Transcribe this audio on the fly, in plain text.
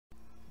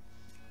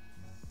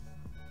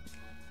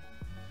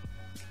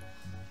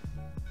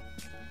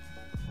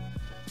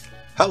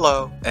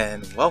Hello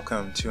and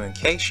welcome to In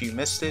Case You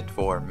Missed It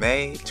for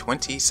May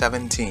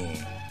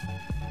 2017.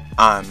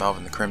 I'm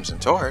Melvin the Crimson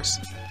Taurus,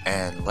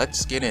 and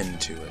let's get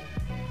into it.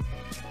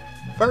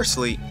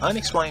 Firstly,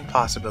 Unexplained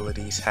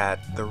Possibilities had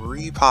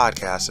 3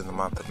 podcasts in the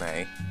month of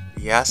May.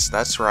 Yes,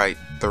 that's right,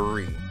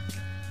 3.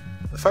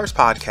 The first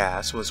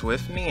podcast was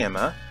with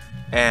Niema,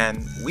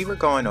 and we were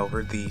going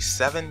over the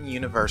 7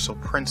 universal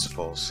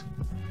principles.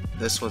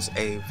 This was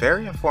a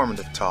very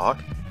informative talk,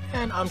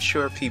 and I'm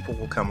sure people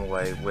will come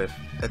away with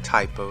a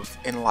type of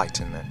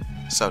enlightenment,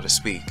 so to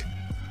speak.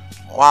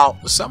 While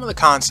some of the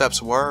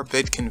concepts were a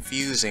bit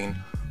confusing,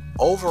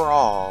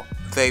 overall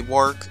they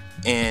work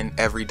in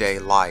everyday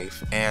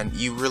life and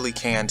you really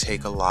can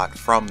take a lot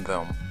from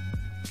them.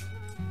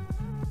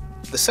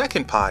 The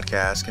second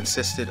podcast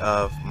consisted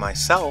of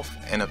myself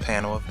and a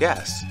panel of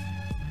guests,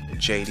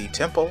 J.D.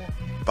 Temple,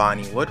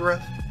 Bonnie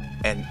Woodruff,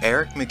 and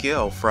Eric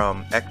McGill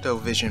from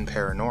Ectovision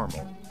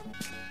Paranormal.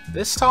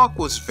 This talk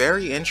was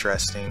very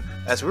interesting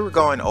as we were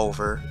going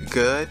over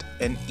good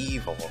and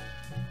evil.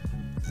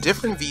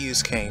 Different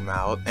views came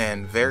out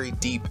and very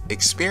deep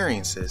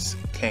experiences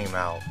came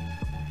out.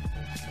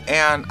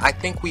 And I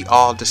think we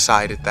all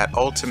decided that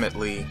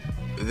ultimately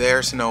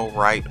there's no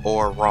right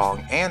or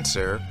wrong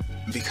answer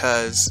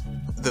because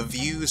the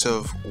views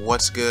of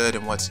what's good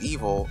and what's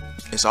evil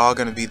is all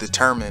going to be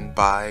determined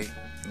by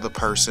the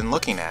person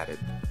looking at it.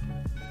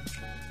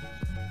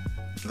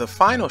 The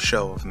final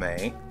show of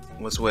May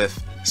was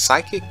with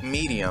psychic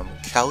medium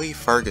Kelly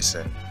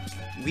Ferguson.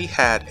 We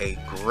had a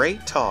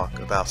great talk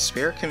about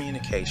spirit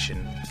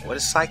communication, what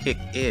a psychic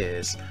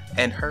is,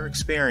 and her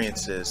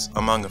experiences,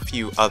 among a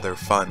few other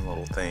fun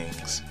little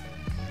things.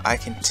 I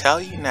can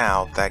tell you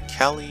now that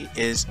Kelly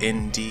is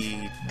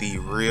indeed the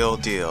real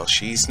deal.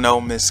 She's no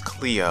Miss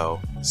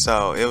Cleo,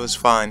 so it was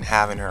fun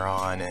having her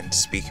on and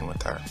speaking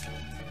with her.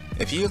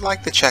 If you'd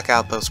like to check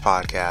out those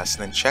podcasts,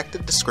 then check the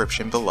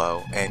description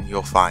below and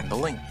you'll find the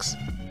links.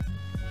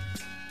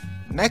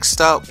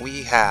 Next up,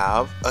 we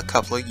have a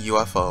couple of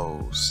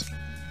UFOs.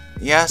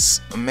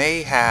 Yes,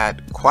 May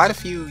had quite a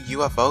few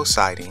UFO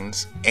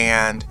sightings,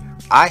 and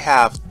I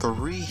have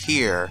 3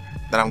 here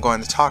that I'm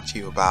going to talk to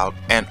you about,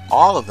 and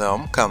all of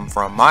them come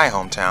from my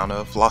hometown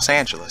of Los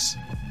Angeles.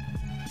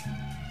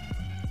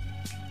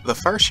 The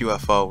first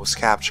UFO was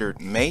captured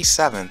May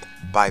 7th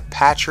by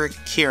Patrick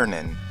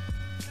Kiernan.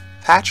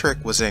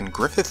 Patrick was in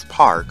Griffith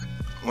Park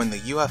when the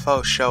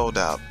UFO showed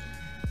up.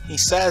 He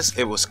says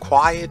it was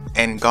quiet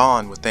and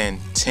gone within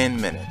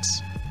 10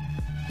 minutes.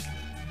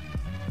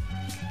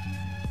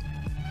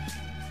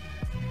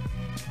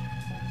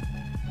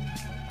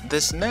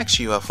 This next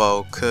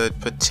UFO could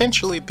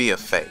potentially be a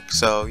fake,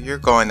 so you're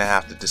going to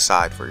have to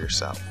decide for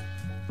yourself.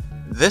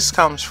 This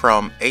comes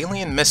from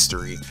Alien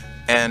Mystery,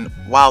 and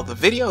while the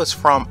video is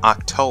from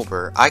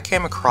October, I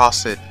came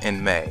across it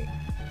in May,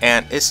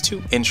 and it's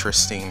too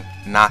interesting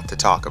not to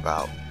talk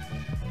about.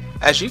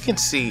 As you can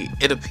see,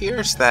 it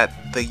appears that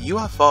the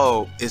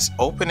UFO is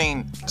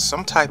opening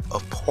some type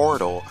of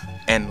portal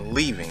and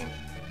leaving.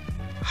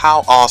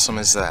 How awesome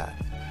is that?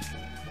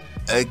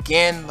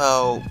 Again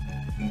though,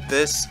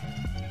 this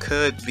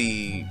could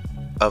be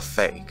a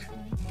fake.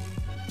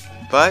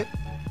 But,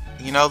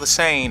 you know the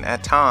saying,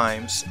 at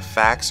times,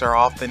 facts are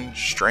often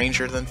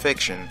stranger than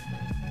fiction.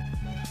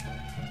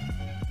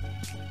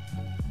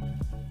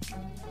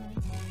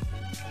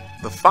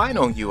 The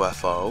final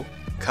UFO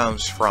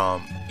comes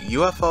from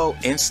UFO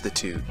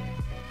Institute.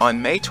 On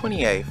May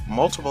 28th,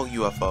 multiple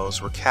UFOs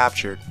were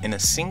captured in a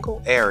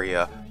single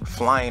area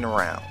flying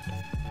around.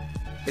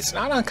 It's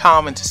not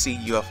uncommon to see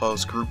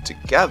UFOs grouped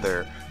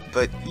together,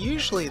 but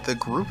usually the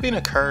grouping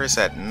occurs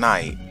at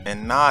night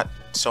and not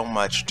so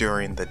much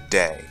during the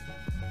day.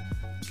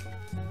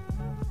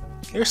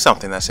 Here's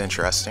something that's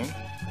interesting.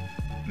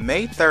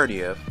 May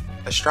 30th,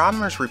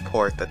 astronomers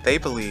report that they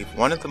believe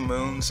one of the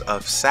moons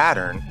of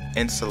Saturn,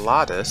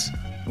 Enceladus,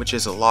 which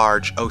is a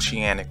large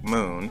oceanic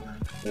moon,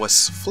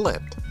 was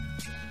flipped.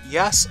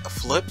 Yes,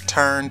 flipped,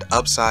 turned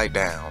upside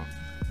down.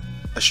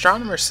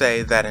 Astronomers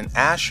say that an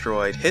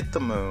asteroid hit the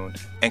moon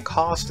and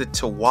caused it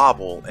to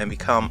wobble and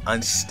become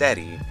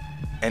unsteady,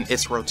 and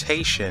its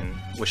rotation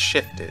was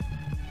shifted.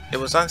 It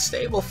was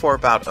unstable for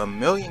about 1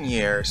 million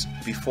years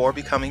before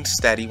becoming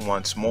steady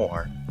once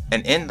more,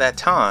 and in that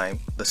time,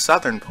 the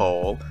southern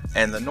pole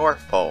and the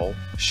north pole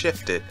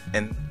shifted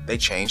and they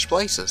changed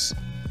places.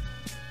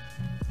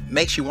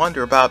 Makes you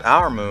wonder about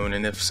our moon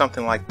and if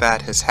something like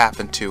that has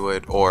happened to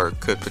it or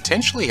could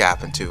potentially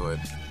happen to it.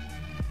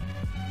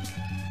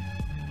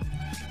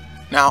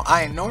 Now,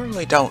 I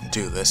normally don't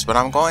do this, but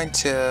I'm going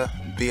to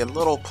be a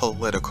little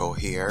political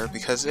here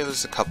because there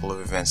was a couple of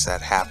events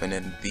that happened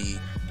in the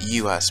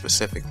US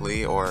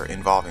specifically, or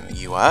involving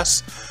the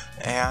US,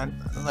 and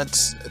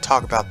let's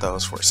talk about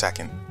those for a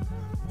second.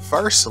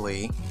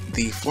 Firstly,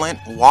 the Flint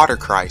water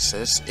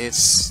crisis is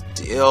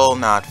still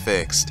not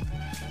fixed.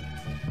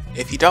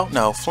 If you don't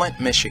know,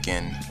 Flint,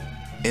 Michigan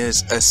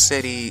is a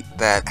city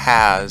that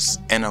has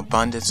an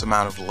abundance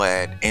amount of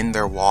lead in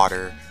their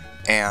water,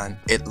 and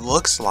it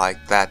looks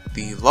like that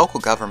the local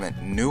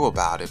government knew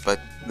about it,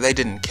 but they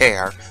didn't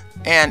care,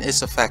 and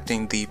it's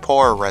affecting the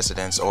poorer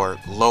residents or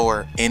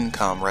lower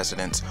income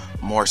residents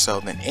more so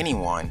than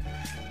anyone.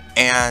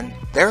 And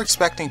they're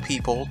expecting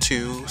people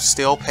to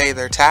still pay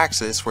their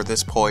taxes for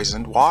this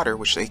poisoned water,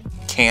 which they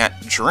can't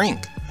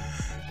drink.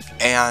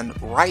 And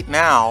right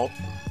now,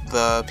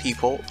 the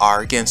people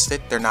are against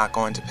it. They're not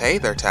going to pay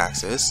their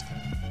taxes.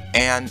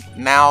 And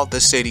now the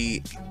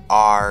city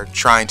are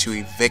trying to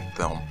evict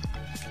them,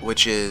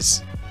 which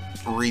is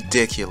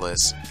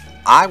ridiculous.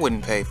 I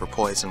wouldn't pay for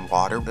poisoned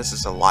water. This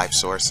is a life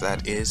source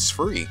that is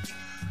free.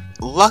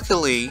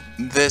 Luckily,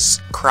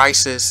 this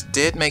crisis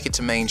did make it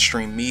to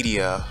mainstream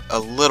media a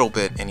little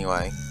bit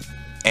anyway,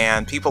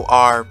 and people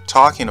are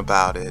talking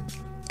about it,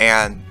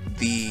 and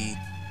the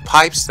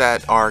pipes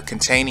that are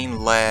containing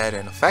lead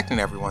and affecting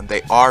everyone,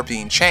 they are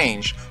being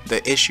changed.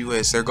 The issue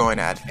is they're going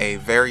at a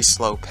very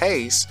slow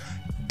pace,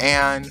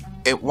 and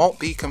it won't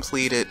be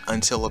completed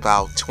until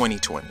about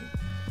 2020.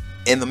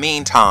 In the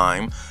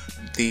meantime,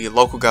 the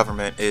local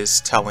government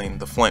is telling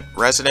the Flint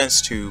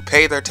residents to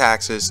pay their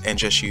taxes and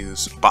just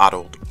use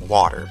bottled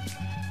water.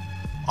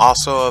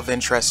 Also of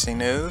interesting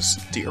news,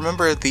 do you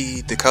remember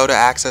the Dakota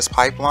Access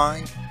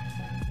Pipeline?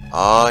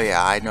 Oh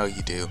yeah, I know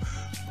you do.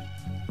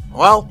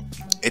 Well,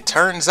 it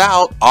turns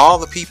out all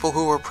the people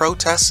who were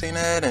protesting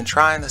it and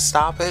trying to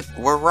stop it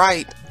were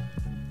right.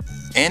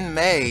 In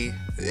May,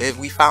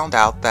 we found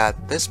out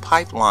that this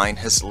pipeline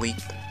has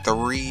leaked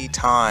 3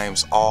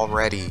 times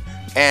already,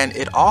 and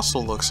it also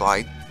looks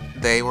like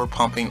they were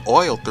pumping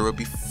oil through it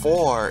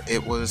before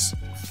it was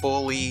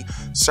fully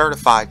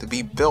certified to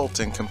be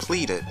built and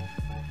completed.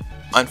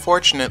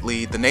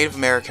 Unfortunately, the Native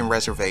American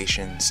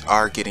reservations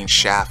are getting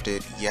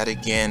shafted yet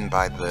again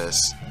by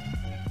this.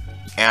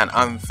 And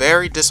I'm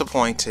very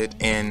disappointed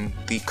in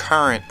the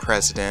current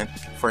president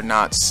for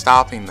not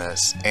stopping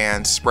this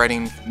and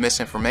spreading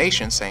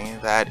misinformation saying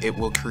that it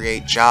will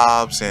create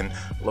jobs and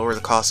lower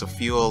the cost of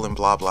fuel and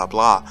blah blah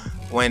blah,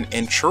 when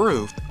in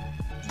truth,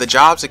 the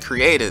jobs it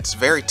created is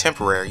very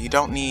temporary. You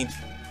don't need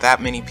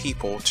that many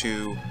people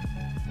to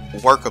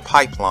work a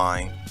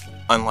pipeline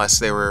unless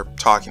they were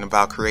talking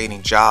about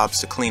creating jobs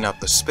to clean up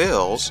the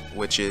spills,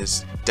 which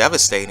is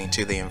devastating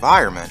to the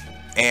environment.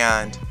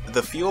 And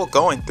the fuel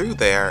going through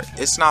there,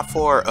 it's not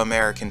for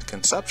American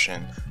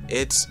consumption.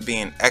 It's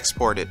being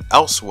exported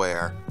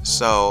elsewhere.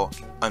 So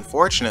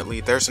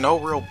unfortunately, there's no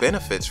real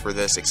benefits for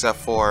this except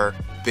for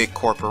big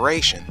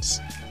corporations.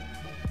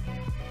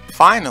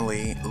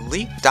 Finally,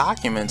 leaked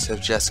documents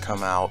have just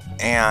come out,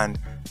 and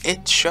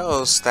it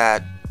shows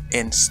that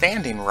in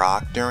Standing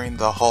Rock, during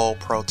the whole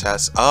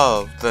protest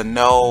of the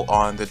no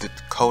on the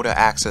Dakota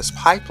Access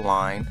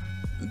Pipeline,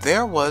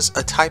 there was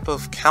a type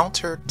of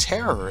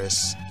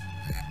counter-terrorist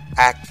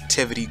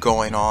activity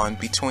going on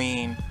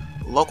between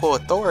local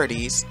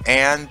authorities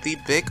and the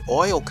big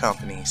oil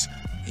companies.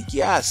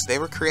 Yes, they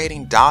were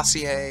creating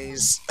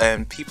dossiers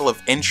and people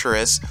of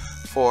interest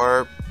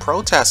for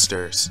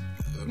protesters,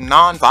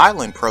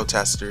 non-violent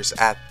protesters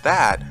at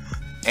that,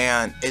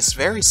 and it's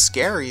very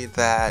scary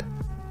that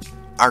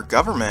our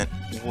government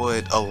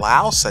would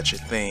allow such a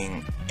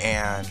thing.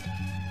 And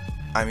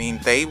I mean,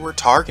 they were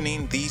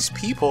targeting these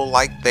people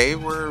like they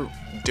were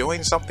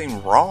doing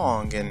something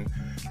wrong and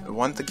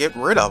wanted to get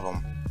rid of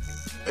them.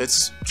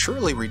 It's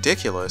truly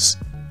ridiculous.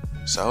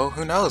 So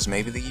who knows,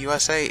 maybe the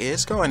USA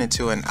is going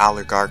into an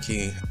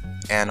oligarchy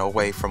and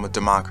away from a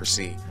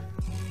democracy.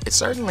 It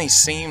certainly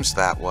seems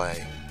that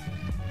way.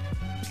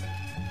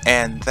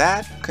 And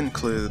that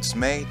concludes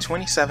May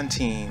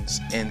 2017's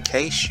In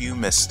Case You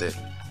Missed It.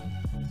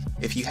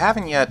 If you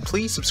haven't yet,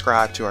 please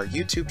subscribe to our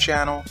YouTube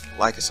channel,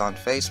 like us on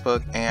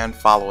Facebook, and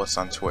follow us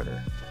on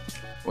Twitter.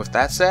 With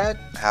that said,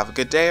 have a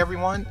good day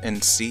everyone,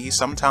 and see you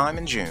sometime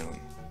in June.